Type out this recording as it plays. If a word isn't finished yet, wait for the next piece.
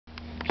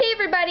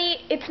everybody,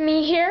 it's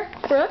me here,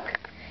 Brooke,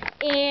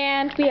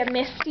 and we have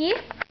Misty,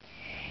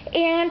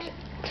 and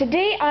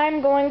today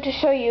I'm going to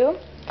show you,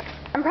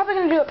 I'm probably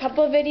going to do a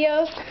couple of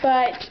videos,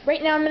 but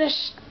right now I'm going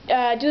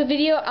to do a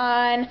video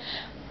on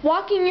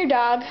walking your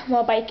dog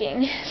while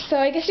biking. So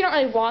I guess you don't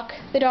really walk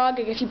the dog,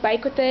 I guess you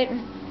bike with it,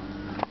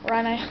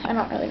 run, I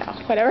don't really know,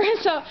 whatever.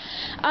 So,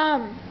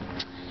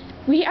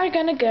 we are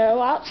going to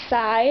go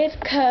outside,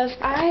 because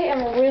I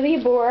am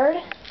really bored.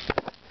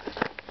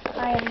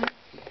 I am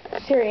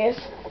serious.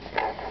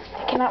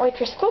 I cannot wait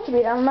for school to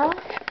be done though.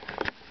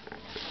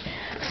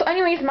 So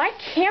anyways, my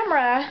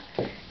camera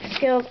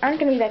skills aren't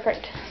going to be that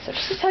great. So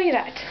just to tell you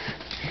that.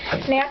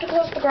 And I have to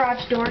close the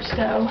garage door,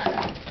 so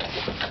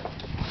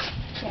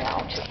you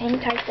know, just hang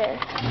tight there.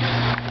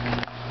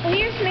 Well,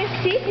 here's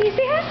Misty. Can you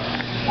see her?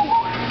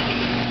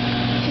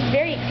 She's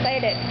very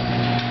excited.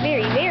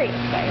 Very, very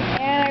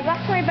excited. And I've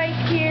left my bike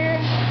here.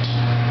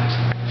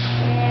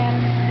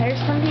 And there's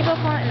some people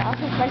calling, and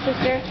also my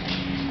sister.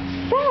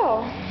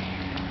 So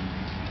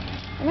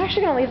I'm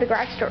actually going to leave the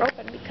garage door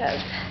open because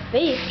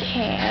they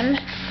can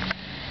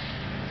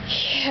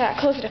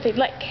close it if they'd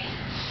like.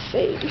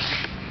 See.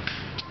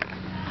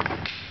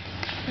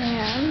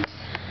 And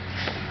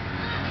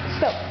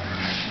so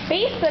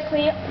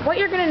basically what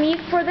you're going to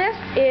need for this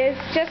is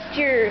just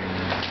your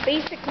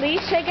basic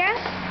leash, I guess.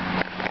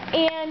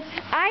 And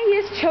I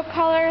use choke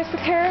collars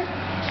with her.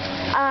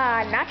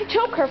 Not to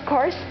choke her, of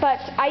course, but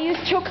I use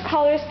choke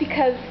collars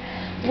because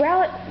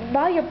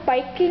while you're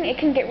biking, it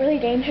can get really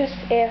dangerous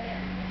if,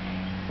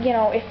 you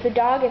know, if the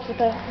dog is with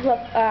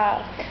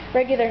a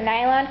regular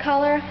nylon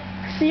collar.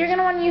 So you're going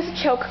to want to use a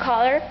choke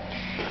collar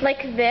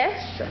like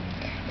this.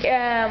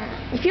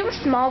 If you have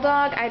a small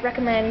dog, I'd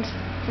recommend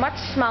much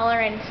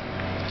smaller and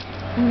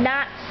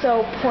not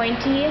so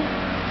pointy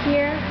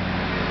here,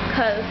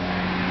 because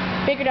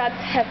bigger dogs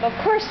have, of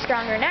course,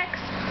 stronger necks.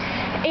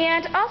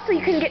 And also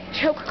you can get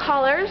choke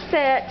collars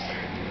that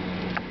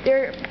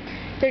they're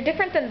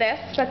different than this,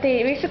 but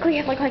they basically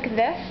look like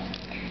this.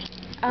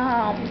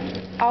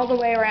 All the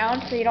way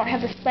around, so you don't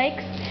have the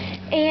spikes,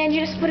 and you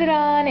just put it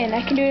on, and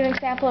I can do an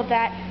example of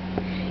that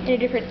in a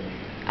different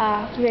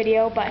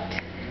video, but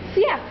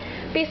so yeah,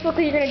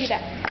 basically you're going to do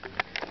that.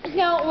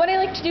 Now what I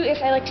like to do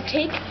is I like to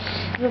take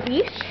the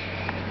leash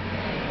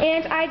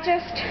and I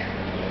just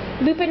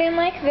loop it in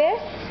like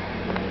this.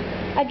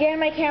 Again,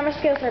 my camera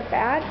skills are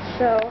bad,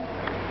 so,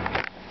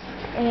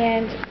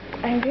 and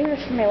I'm doing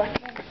this with my left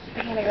hand.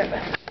 I'm going to grab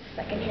a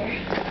second here.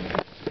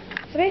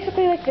 So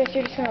basically like this,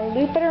 you're just going to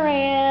loop it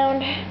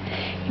around,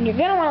 and you're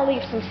going to want to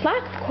leave some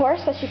slack, of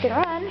course, so she can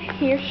run,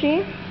 he or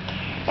she,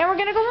 and we're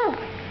going to go home.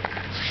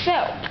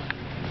 So,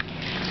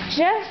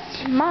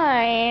 just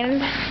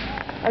mind,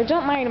 or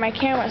don't mind my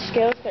camera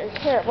skills, they're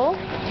terrible,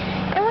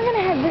 and we're going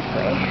to head this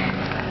way.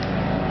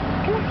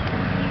 Come on.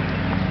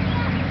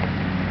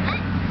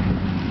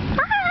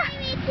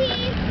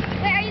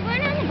 Wait, are you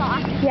going on the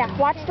block? Yeah,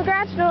 watch the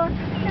garage door.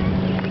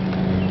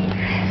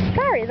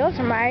 Sorry, that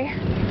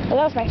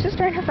was my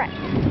sister and her friend.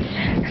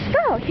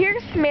 So,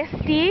 here's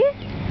Misty,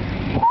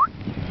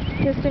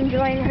 just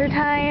enjoying her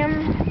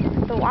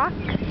time, the walk,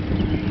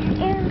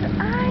 and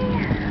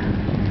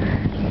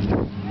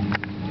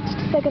just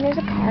a second, there's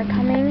a car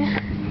coming.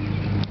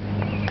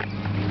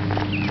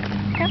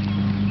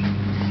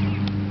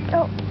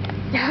 Oh,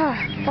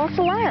 false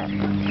alarm.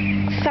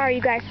 Sorry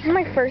you guys, this is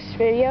my first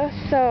video,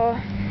 so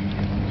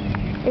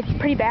it's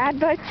pretty bad,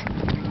 but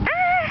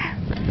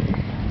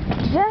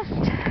just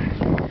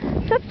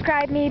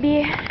subscribe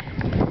maybe.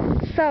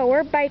 So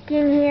we're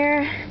biking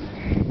here,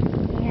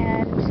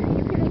 and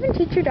you can even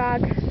teach your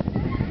dog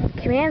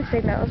command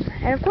signals,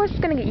 and of course it's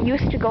going to get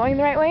used to going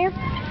the right way.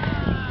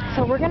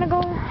 So we're going to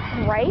go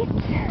right.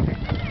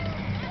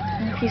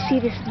 And if you see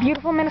this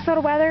beautiful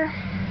Minnesota weather,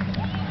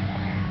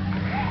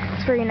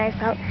 it's very nice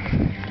out.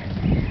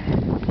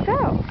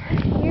 So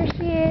here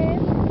she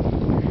is,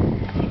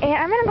 and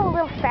I'm going to go a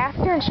little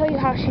faster and show you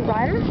how she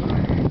runs,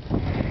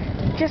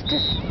 just to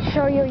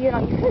show you, you know,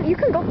 you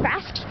can go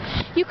fast.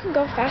 You can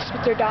go fast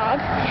with your dog.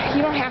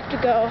 You don't have to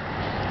go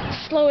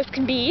slow as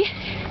can be.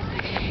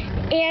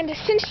 And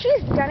since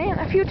she's done it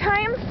a few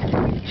times,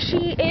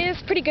 she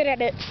is pretty good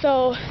at it.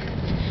 So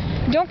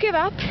don't give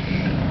up.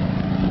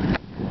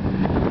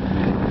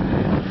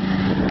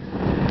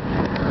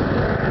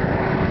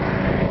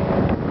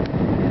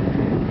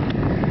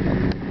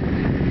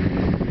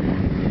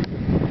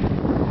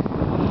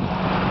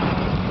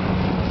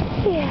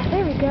 Yeah,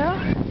 there we go.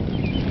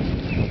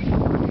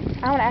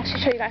 I want to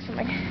actually show you guys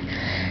something.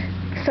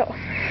 So,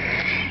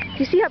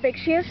 you see how big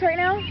she is right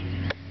now?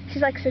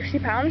 She's like 60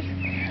 pounds.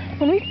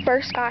 When we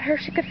first got her,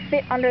 she could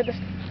fit under this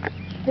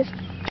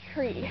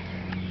tree.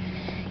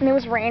 And it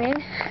was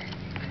raining.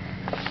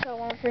 So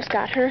when we first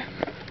got her,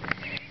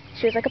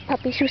 she was like a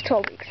puppy. She was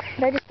 12 weeks.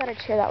 But I just thought I'd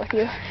share that with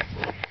you.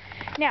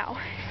 Now,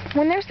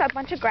 when there's a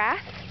bunch of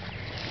grass,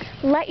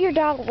 let your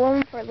dog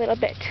roam for a little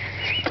bit.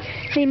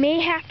 They may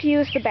have to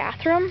use the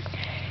bathroom,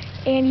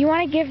 and you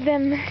want to give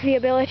them the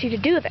ability to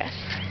do this.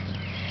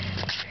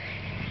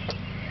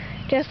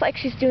 Just like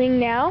she's doing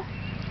now.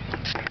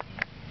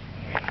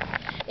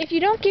 if you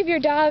don't give your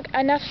dog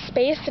enough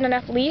space and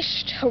enough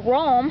leash to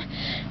roam,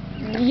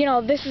 you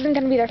know, this isn't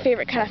going to be their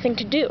favorite kind of thing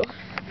to do,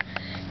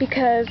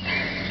 because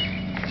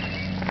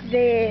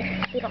they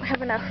don't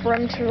have enough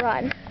room to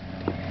run.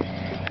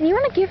 And you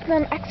want to give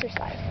them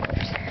exercise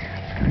first.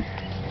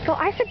 So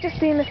I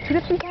suggest doing this 2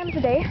 to 3 times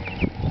a day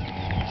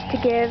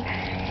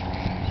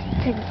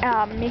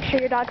to make sure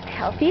your dog's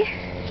healthy.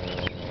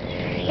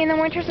 In the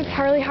winters it's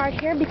really hard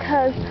here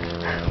because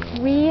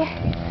we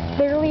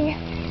literally,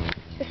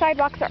 the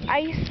sidewalks are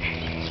ice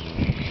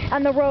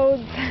and the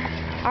roads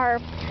are,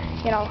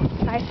 you know,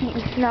 5 feet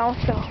in snow,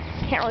 so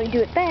can't really do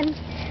it then.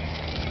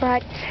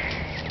 But,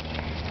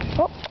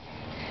 oh,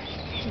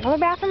 another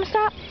bathroom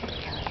stop.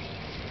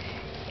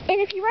 And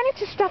if you run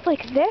into stuff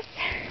like this,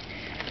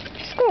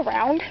 just go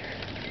around.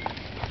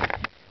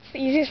 It's the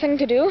easiest thing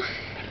to do.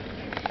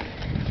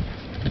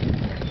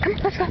 Come,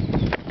 let's go.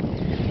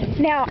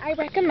 Now, I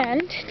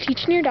recommend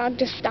teaching your dog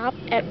to stop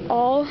at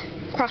all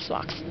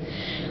crosswalks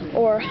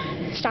or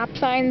stop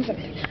signs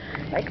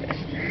like this.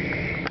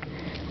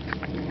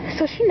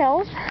 So she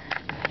knows.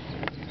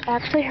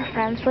 Actually, her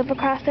friends live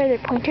across there. They're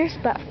pointers,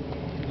 but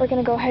we're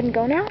going to go ahead and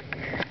go now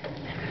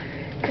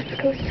because the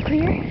coast is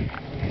clear.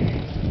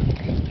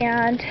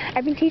 And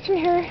I've been teaching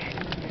her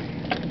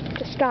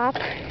to stop.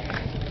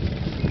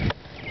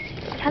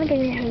 Kind of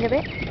getting the hang of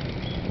it.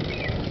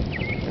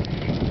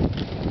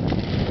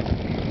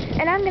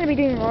 And I'm going to be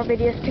doing more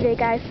videos today,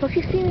 guys. So if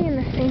you see me in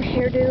the same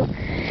hairdo,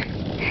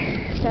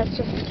 that's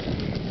just,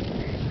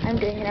 I'm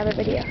doing another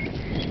video.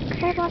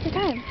 Because I have lots of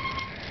time.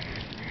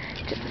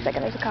 Just a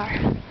second, there's a car.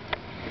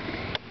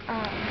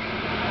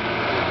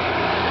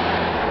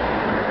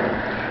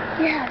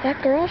 Yeah,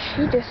 that girl,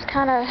 she just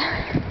kind of,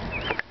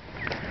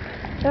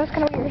 that was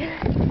kind of weird.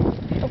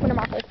 Open her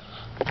mouth like.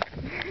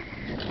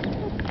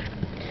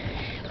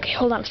 Okay,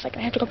 hold on a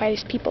second. I have to go by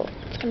these people.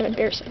 It's kind of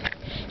embarrassing.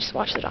 Just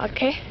watch the dog,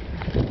 okay?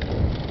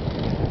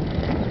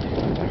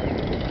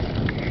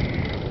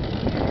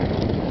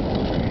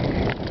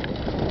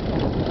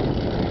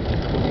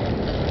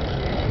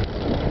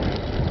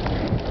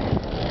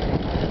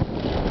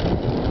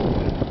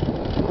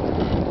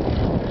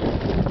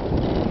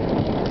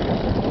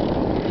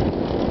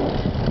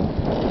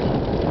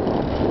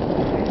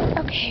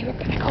 Okay, we're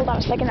back. Hold on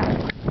a second now.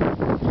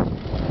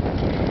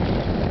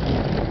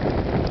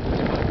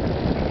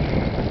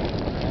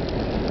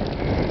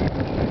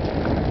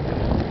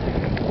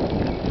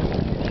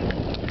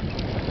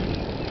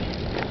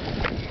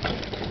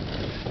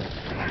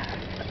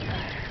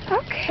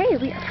 Okay,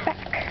 we are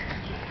back.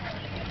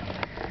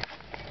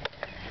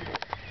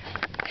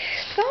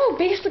 So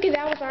basically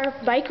that was our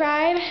bike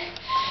ride.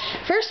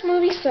 First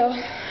movie,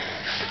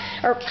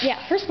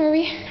 first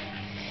movie.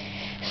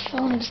 So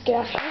let me just get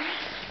off here.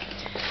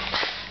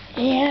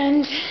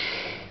 And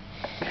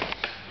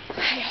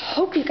I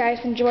hope you guys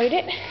enjoyed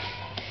it.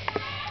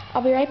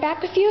 I'll be right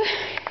back with you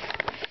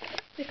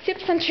with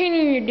tips on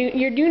training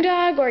your new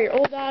dog or your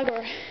old dog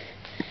or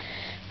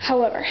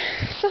however.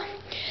 So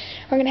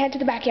we're going to head to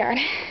the backyard.